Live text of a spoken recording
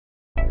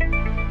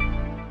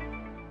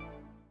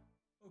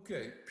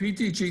Okay,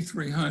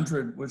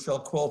 PTG-300, which I'll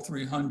call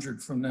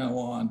 300 from now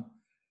on,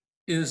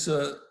 is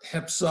a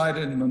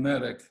hepcidin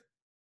mimetic.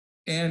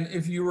 And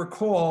if you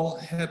recall,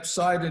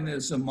 hepcidin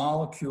is a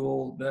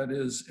molecule that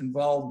is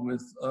involved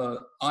with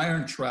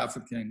iron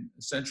trafficking.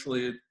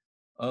 Essentially, it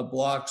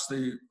blocks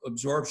the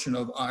absorption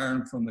of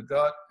iron from the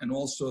gut and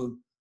also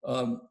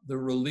the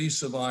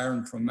release of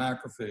iron from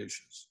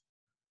macrophages.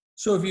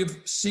 So if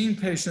you've seen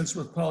patients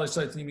with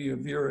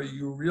polycythemia vera,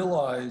 you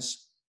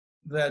realize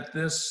that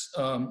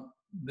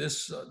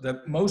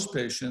that most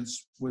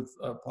patients with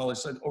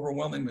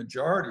overwhelming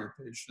majority of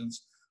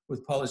patients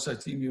with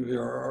polycythemia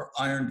vera are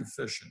iron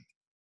deficient.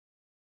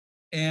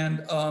 And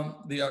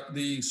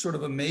the sort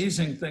of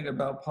amazing thing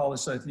about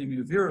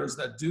polycythemia vera is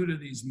that due to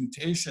these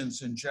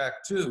mutations in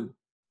JAK2,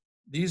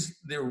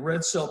 the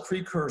red cell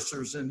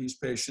precursors in these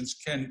patients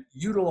can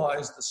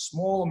utilize the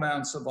small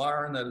amounts of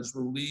iron that is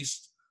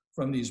released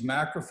from these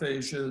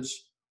macrophages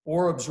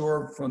or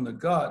absorbed from the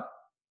gut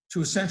to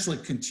essentially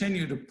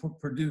continue to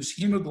produce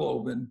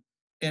hemoglobin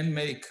and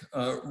make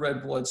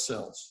red blood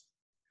cells.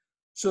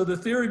 So the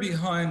theory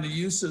behind the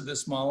use of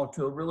this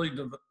molecule really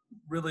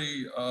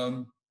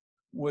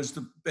was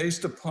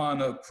based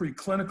upon a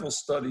preclinical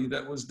study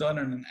that was done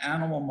in an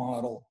animal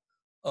model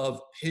of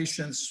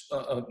patients,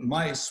 of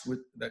mice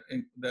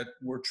that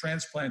were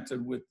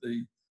transplanted with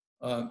the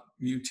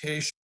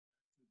mutation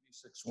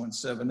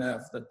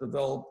B617F that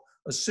developed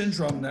a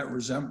syndrome that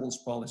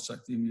resembles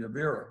polycythemia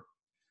vera.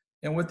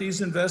 And what these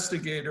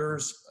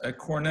investigators at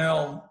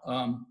Cornell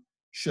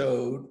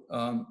showed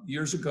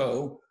years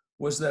ago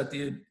was that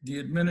the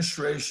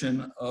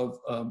administration of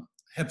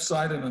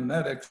hepcidin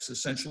mimetics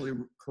essentially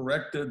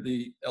corrected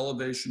the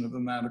elevation of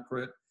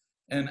hematocrit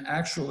and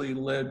actually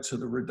led to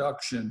the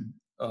reduction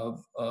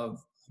of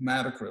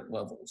hematocrit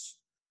levels.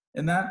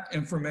 And that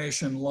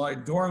information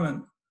lied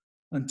dormant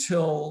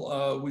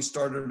until we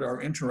started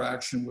our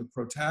interaction with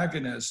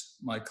Protagonist,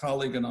 my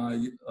colleague and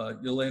I,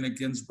 Yelena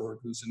Ginsburg,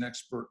 who's an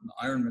expert in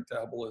iron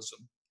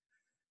metabolism.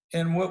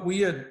 And what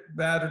we had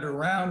batted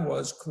around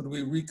was, could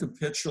we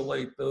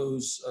recapitulate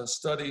those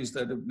studies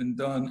that have been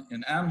done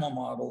in animal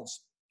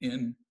models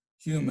in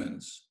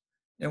humans?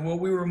 And what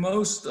we were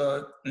most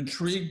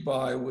intrigued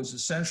by was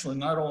essentially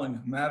not only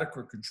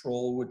hematocrit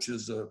control, which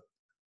is a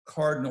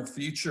cardinal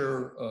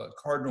feature,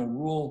 cardinal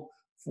rule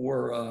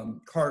for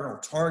cardinal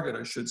target,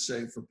 I should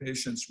say, for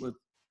patients with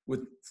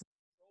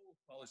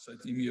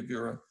polycythemia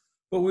vera,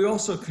 but we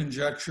also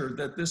conjectured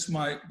that this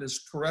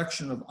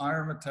correction of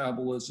iron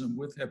metabolism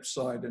with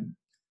hepcidin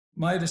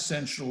might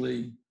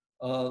essentially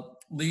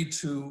lead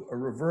to a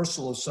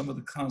reversal of some of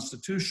the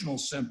constitutional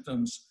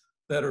symptoms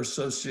that are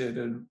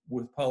associated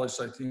with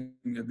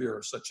polycythemia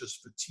vera, such as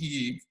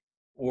fatigue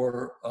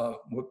or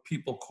what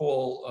people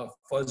call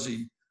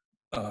fuzzy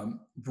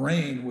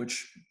brain,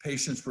 which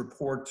patients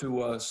report to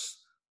us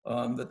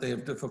that they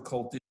have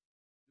difficulty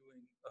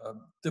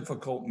doing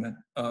difficult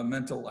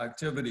mental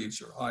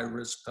activities or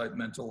high-risk type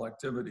mental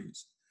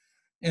activities.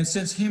 And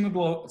since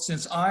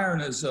iron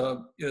is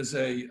a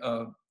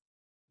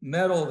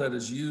metal that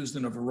is used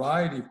in a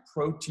variety of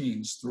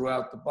proteins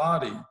throughout the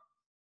body,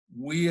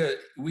 we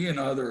and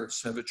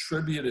others have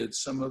attributed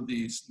some of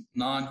these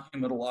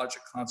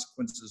non-hematologic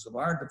consequences of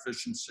iron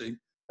deficiency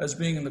as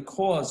being the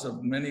cause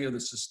of many of the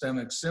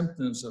systemic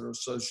symptoms that are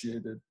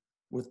associated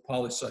with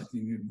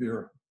polycythemia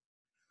vera.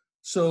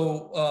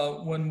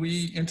 So when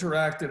we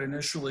interacted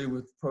initially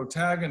with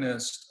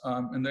Protagonist,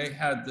 and they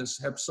had this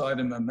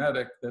hepcidin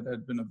mimetic that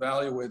had been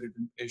evaluated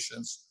in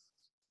patients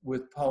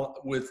with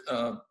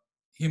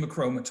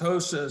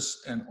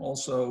hemochromatosis and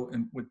also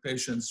with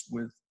patients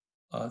with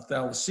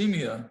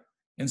thalassemia,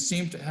 and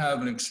seemed to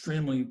have an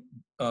extremely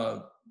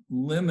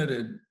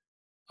limited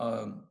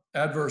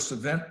adverse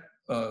event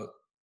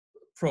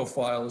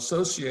profile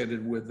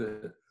associated with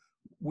it.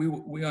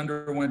 We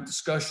underwent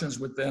discussions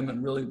with them,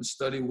 and really the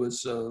study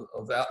was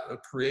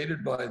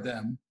created by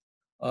them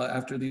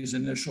after these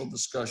initial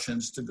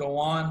discussions to go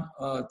on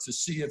to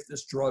see if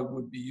this drug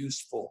would be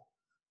useful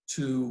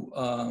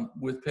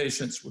with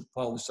patients with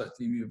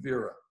polycythemia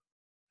vera.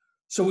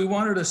 So we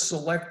wanted to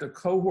select a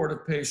cohort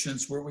of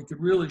patients where we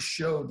could really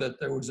show that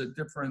there was a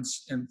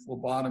difference in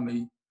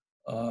phlebotomy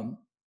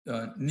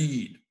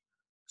need.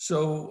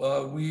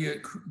 So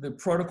the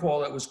protocol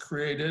that was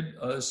created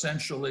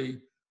essentially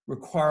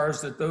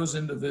requires that those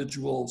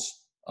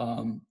individuals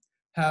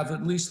have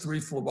at least 3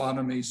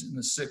 phlebotomies in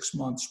the 6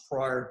 months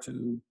prior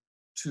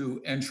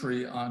to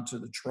entry onto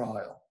the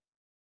trial.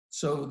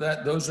 So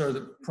those are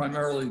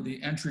primarily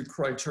the entry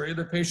criteria.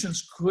 The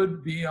patients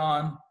could be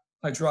on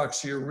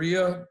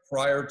hydroxyurea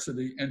prior to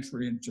the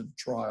entry into the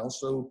trial.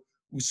 So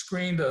we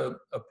screened a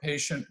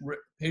patient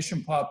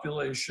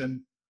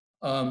population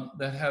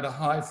that had a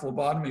high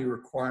phlebotomy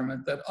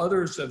requirement that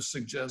others have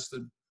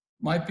suggested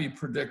might be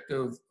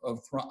predictive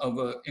of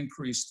an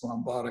increased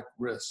thrombotic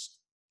risk.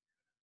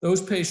 Those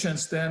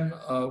patients then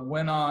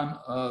went on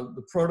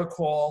the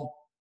protocol,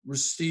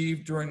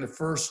 received during the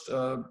first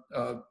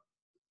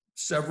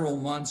several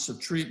months of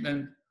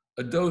treatment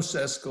a dose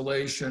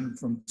escalation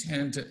from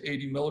 10 to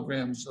 80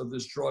 milligrams of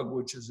this drug,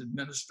 which is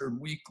administered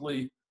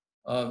weekly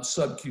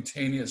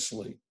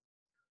subcutaneously.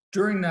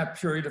 During that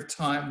period of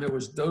time, there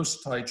was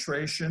dose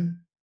titration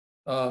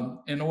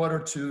in order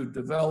to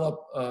develop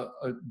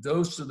a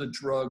dose of the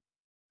drug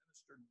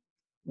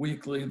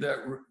weekly that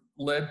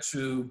led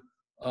to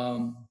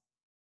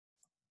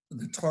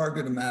the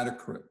target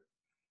hematocrit.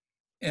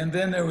 And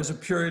then there was a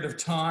period of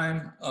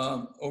time,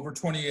 over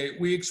 28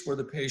 weeks, where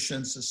the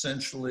patients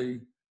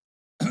essentially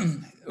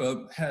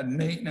had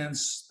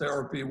maintenance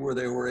therapy where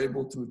they were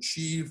able to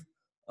achieve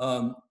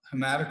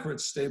hematocrit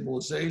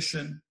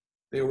stabilization.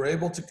 They were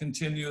able to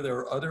continue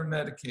their other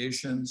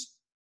medications.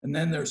 And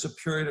then there's a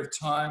period of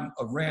time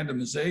of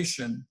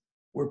randomization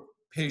where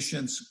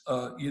patients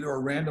either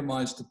are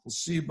randomized to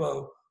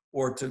placebo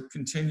or to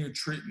continue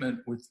treatment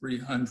with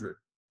 300.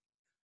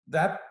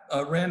 That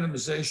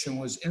randomization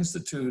was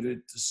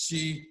instituted to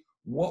see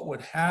what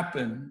would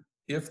happen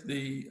if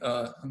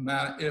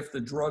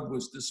the drug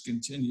was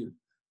discontinued.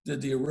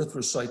 Did the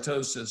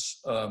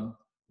erythrocytosis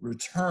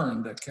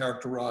return that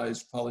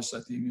characterized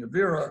polycythemia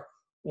vera,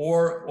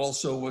 or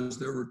also was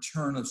there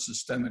return of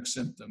systemic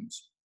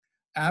symptoms?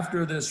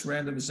 After this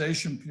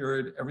randomization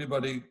period,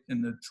 everybody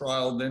in the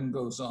trial then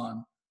goes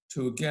on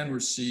to again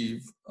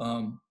receive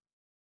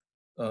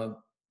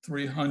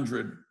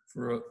 300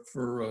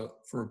 for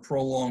a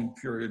prolonged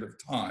period of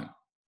time.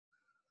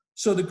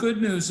 So the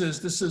good news is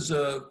this is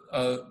a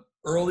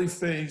early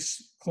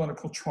phase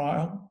clinical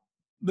trial.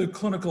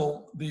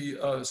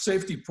 The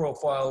safety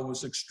profile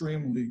was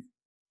extremely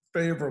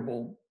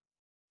favorable.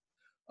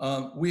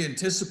 We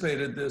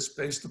anticipated this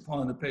based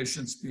upon the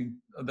patients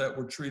that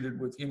were treated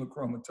with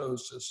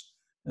hemochromatosis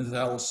and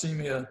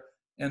thalassemia,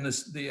 and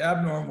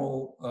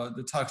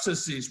the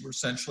toxicities were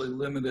essentially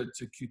limited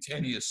to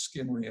cutaneous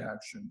skin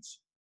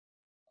reactions.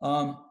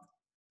 And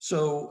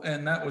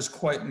that was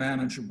quite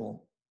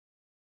manageable.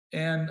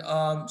 And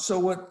so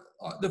what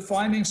the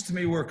findings to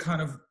me were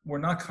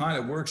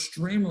were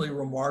extremely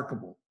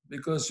remarkable,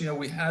 because,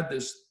 we had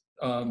this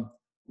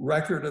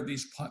record of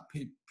these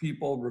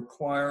people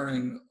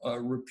requiring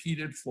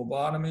repeated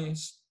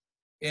phlebotomies,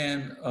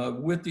 and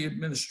with the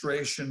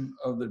administration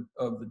of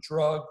the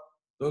drug,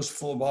 those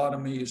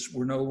phlebotomies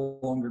were no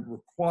longer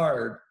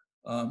required,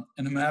 and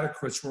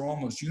hematocrits were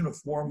almost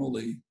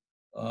uniformly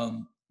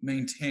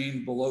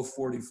maintained below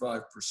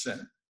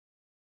 45%.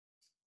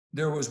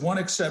 There was one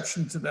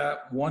exception to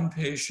that, one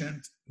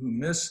patient who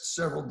missed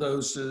several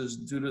doses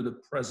due to the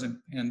present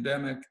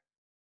pandemic,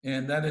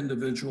 and that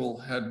individual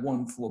had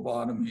one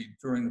phlebotomy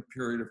during the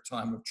period of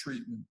time of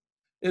treatment.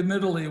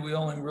 Admittedly, we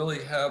only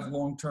really have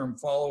long-term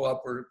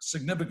follow-up or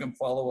significant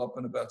follow-up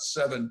in about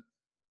 7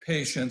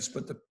 patients,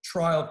 but the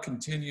trial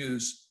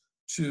continues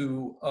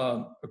to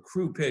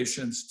accrue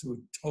patients to a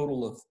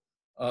total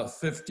of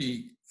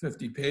 50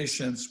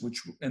 patients,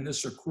 and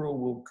this accrual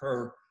will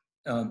occur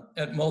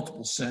at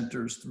multiple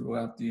centers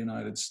throughout the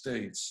United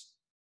States.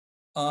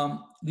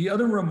 The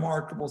other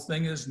remarkable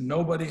thing is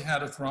nobody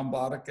had a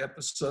thrombotic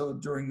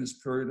episode during this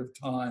period of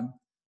time,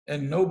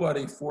 and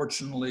nobody,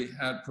 fortunately,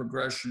 had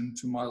progression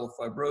to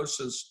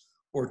myelofibrosis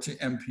or to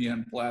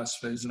MPN blast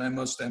phase. And I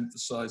must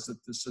emphasize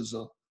that this is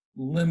a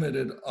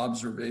limited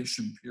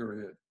observation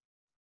period.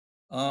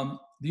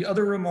 The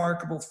other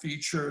remarkable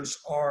features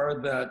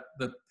are that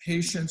the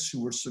patients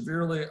who were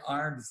severely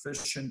iron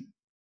deficient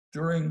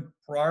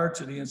prior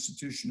to the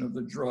institution of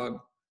the drug,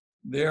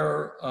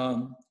 their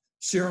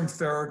serum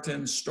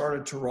ferritin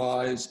started to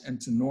rise and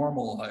to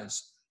normalize,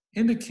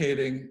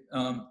 indicating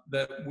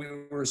that we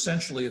were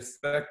essentially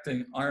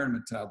affecting iron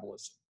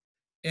metabolism.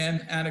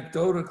 And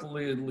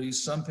anecdotally, at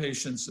least, some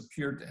patients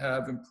appeared to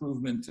have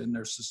improvement in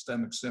their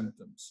systemic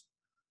symptoms.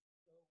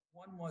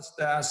 One must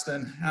ask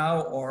then,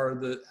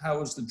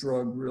 how is the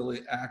drug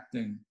really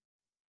acting?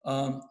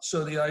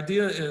 So the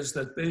idea is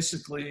that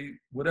basically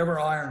whatever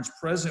iron's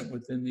present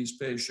within these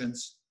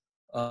patients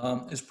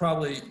is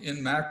probably in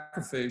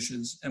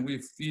macrophages, and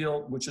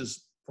which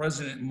is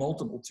present in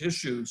multiple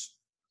tissues.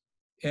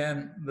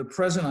 And the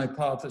present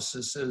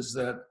hypothesis is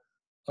that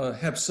the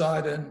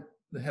hepcidin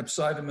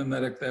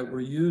mimetic that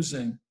we're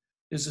using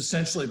is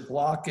essentially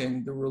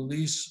blocking the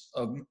release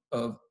of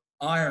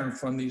iron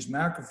from these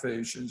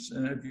macrophages.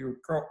 And if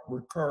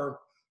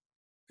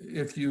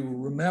you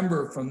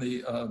remember from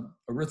the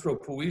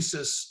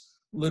erythropoiesis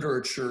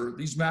literature,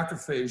 these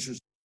macrophages,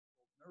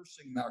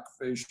 nursing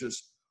macrophages,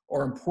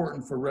 are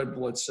important for red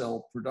blood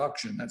cell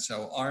production. That's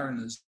how iron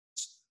is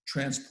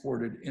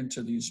transported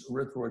into these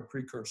erythroid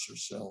precursor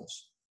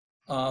cells.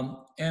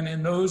 And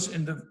in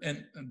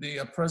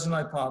the present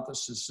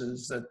hypothesis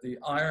is that the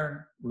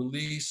iron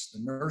release, the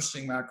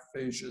nursing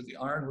macrophages, the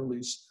iron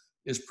release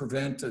is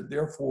prevented,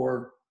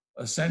 therefore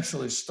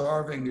essentially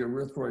starving the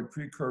erythroid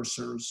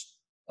precursors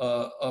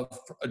of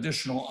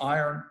additional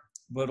iron,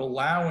 but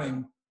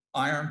allowing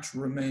iron to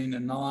remain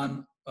in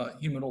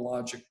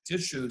non-hematologic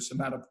tissues,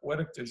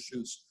 hematopoietic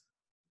tissues,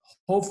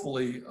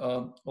 hopefully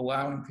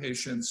allowing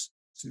patients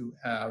to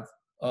have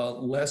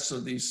less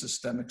of these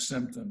systemic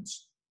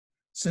symptoms.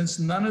 Since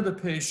none of the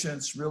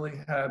patients really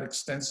had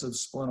extensive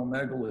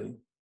splenomegaly,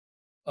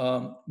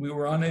 we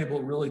were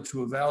unable really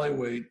to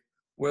evaluate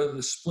whether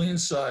the spleen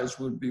size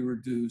would be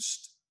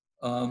reduced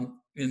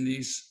in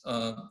these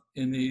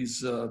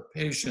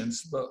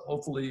patients, but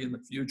hopefully in the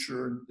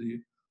future,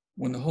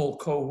 when the whole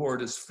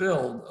cohort is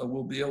filled,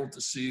 we'll be able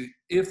to see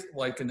if,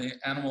 like in the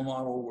animal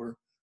model where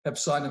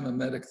hepcidin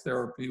mimetic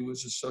therapy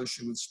was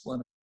associated with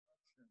spleen,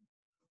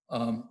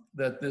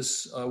 that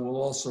this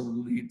will also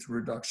lead to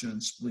reduction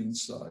in spleen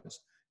size.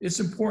 It's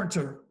important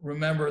to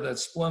remember that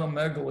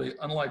splenomegaly,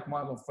 unlike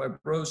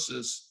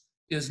myelofibrosis,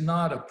 is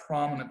not a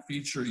prominent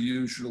feature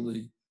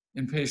usually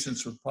in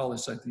patients with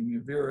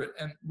polycythemia vera,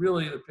 and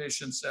really the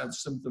patients have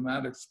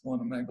symptomatic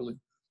splenomegaly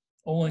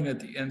only at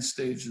the end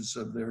stages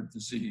of their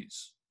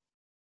disease.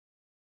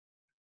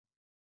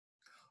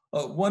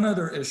 One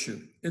other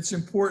issue, it's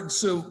important.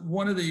 So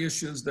one of the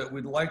issues that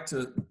we'd like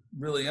to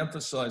really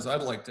emphasize,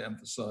 I'd like to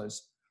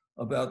emphasize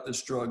about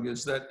this drug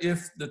is that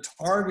if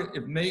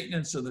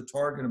maintenance of the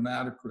target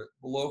hematocrit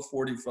below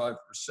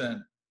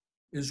 45%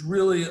 is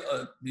really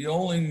the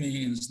only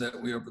means that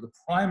we have, the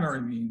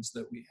primary means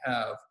that we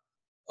have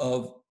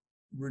of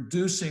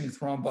reducing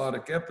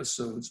thrombotic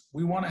episodes,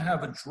 we want to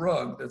have a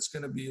drug that's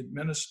going to be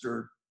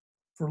administered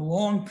for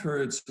long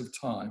periods of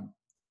time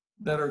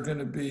that are going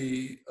to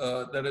be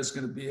that is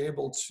going to be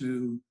able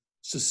to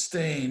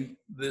sustain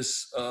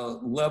this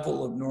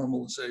level of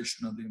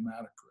normalization of the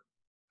hematocrit.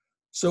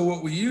 So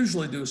what we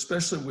usually do,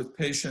 especially with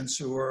patients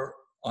who are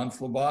on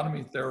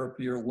phlebotomy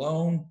therapy or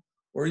alone,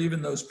 or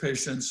even those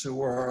patients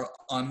who are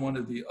on one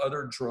of the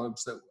other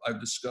drugs that I've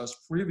discussed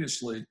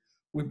previously,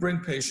 we bring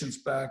patients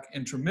back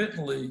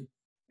intermittently,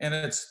 and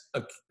it's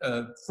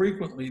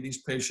frequently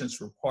these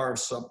patients require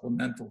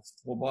supplemental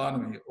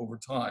phlebotomy over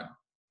time.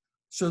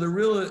 So the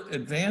real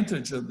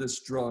advantage of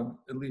this drug,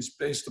 at least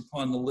based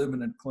upon the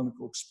limited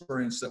clinical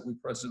experience that we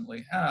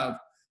presently have,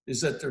 is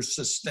that there's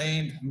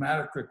sustained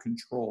hematocrit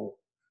control.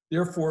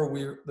 Therefore,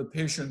 the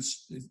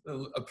patients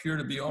appear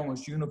to be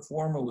almost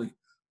uniformly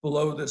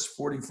below this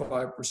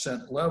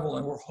 45% level,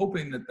 and we're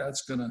hoping that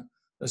that's going to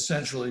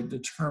essentially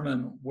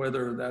determine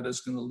whether that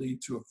is going to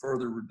lead to a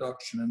further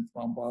reduction in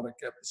thrombotic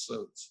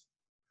episodes.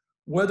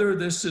 Whether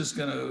this is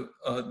going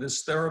to,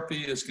 this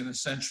therapy is going to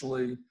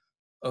essentially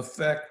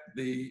affect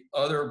the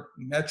other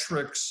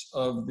metrics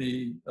of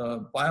the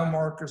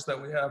biomarkers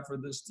that we have for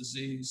this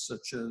disease,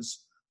 such as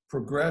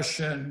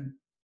progression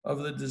of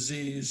the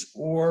disease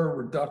or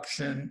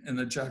reduction in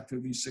the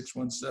JAK2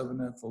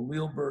 V617F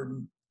allele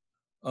burden,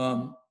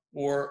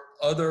 or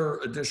other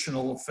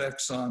additional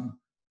effects on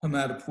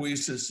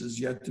hematopoiesis is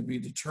yet to be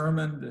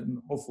determined, and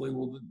hopefully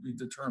will be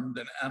determined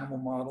in animal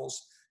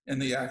models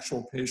and the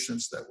actual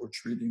patients that we're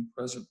treating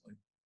presently.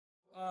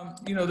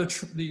 You know, the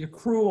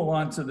accrual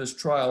onto this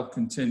trial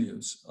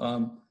continues.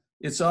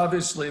 It's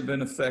obviously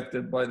been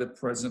affected by the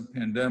present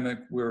pandemic,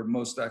 where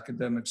most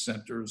academic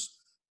centers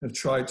have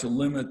tried to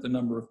limit the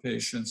number of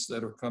patients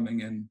that are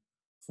coming in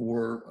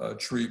for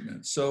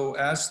treatment. So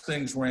as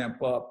things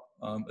ramp up,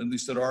 at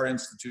least at our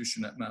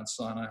institution at Mount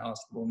Sinai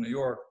Hospital in New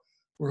York,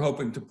 we're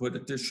hoping to put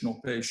additional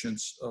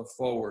patients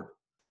forward.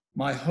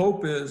 My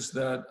hope is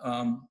that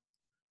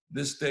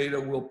this data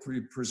will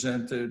be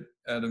presented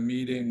at a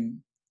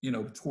meeting, you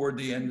know, toward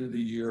the end of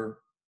the year,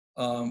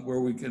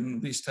 where we can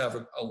at least have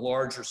a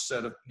larger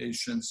set of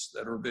patients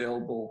that are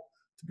available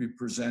to be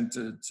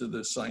presented to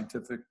the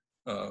scientific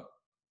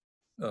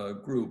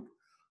group.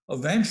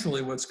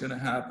 Eventually, what's going to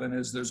happen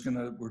is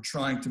we're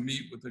trying to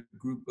meet with a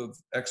group of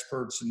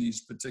experts in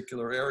these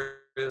particular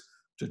areas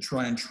to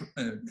try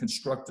and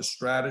construct a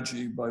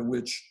strategy by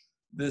which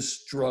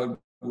this drug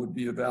would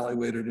be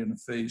evaluated in a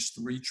phase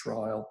 3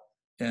 trial,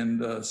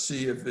 and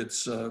see if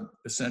it's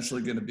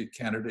essentially going to be a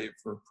candidate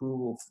for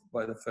approval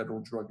by the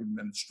Federal Drug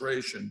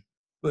Administration.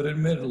 But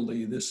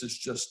admittedly, this is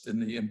just in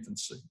the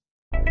infancy.